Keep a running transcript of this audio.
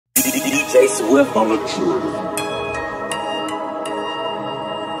Jason Whip on the truth.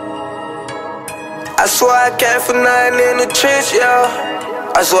 I swear I came for nothing in the trench, yeah.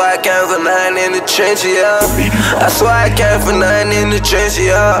 I swear I came for nothing in the trench, yeah. I swear I came for nothing in the trench,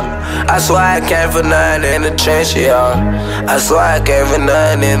 yeah. I swear I came for nothing in the trench, yeah. I swear I came for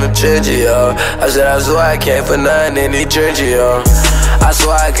nothing in the trench, yeah. I swear I came for nothing in the trench, yeah. I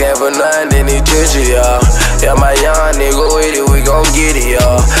swear I came for nothing in the trench, yeah. Yeah, my young nigga with it, we gon' get it,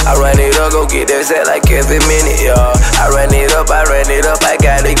 yeah. I run it up, go get that set like every minute, yeah. I ran it up, I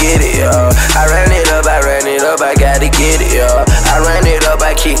gotta get it, yeah. I ran it up, I gotta get it, yeah. I ran it up,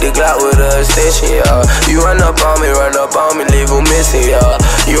 I keep the Glock with a extension, yeah. You run up on me, leave 'em missing, yeah.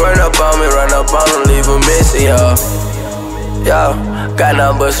 You run up on me, leave 'em missing, yeah. Yo, got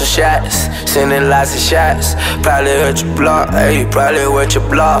nothing but some shots, sending lots of shots. Probably hurt your block, ayy, probably hurt your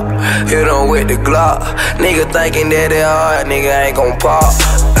block. Hit 'em with the Glock. Nigga thinking that it hard, nigga ain't gon' pop.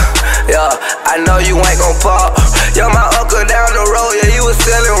 Yeah, I know you ain't gon' pop. Yo, my uncle down the road, yeah, he was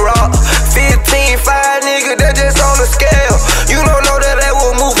selling rock. 15.5, nigga, that just on the scale. You don't know that they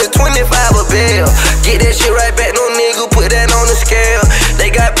will move at 25 a bill. Get that shit right back, no nigga, put that on the scale. They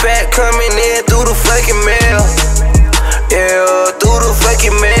got pack coming in through the fucking mail. Yeah, through the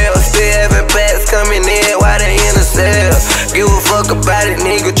fucking mail. Still having packs coming in while they in the cell. Give a fuck about it,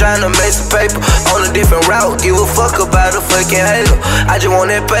 nigga, tryna make some paper on a different route. Give a fuck about a fucking hater. I just want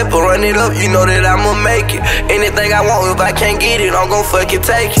that paper, run it up, you know that I'ma make it. Anything I want, if I can't get it, I'm gon' fucking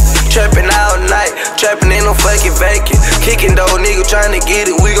take it. Trapping all night, trapping in no fucking vacant. Kicking though, nigga, tryna get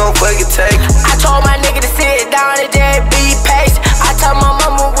it, we gon' fucking take it. I told my nigga to sit down and just be patient. I told my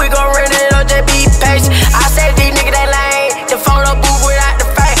mama we gon' run it up, just be patient. I said these niggas that lame, the phone up booth without the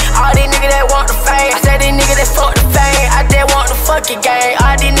fame. All these niggas that want the fame, I said these niggas that fuck the fame. I just want the fucking game.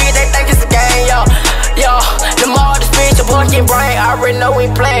 All these niggas that think it's a game, yo. Yo, the more the speech, the fucking brain. I already know we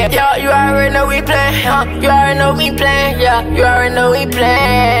playin'. Yo, you already know we playin', huh? You already know we playin', yeah. You already know we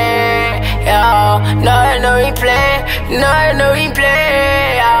playin', yo. No, I know we playin', no, I know we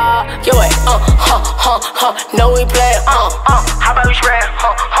playin', yo. Yo, wait, know we playin', how about we spread,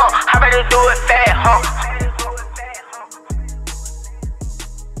 how about we do it fast,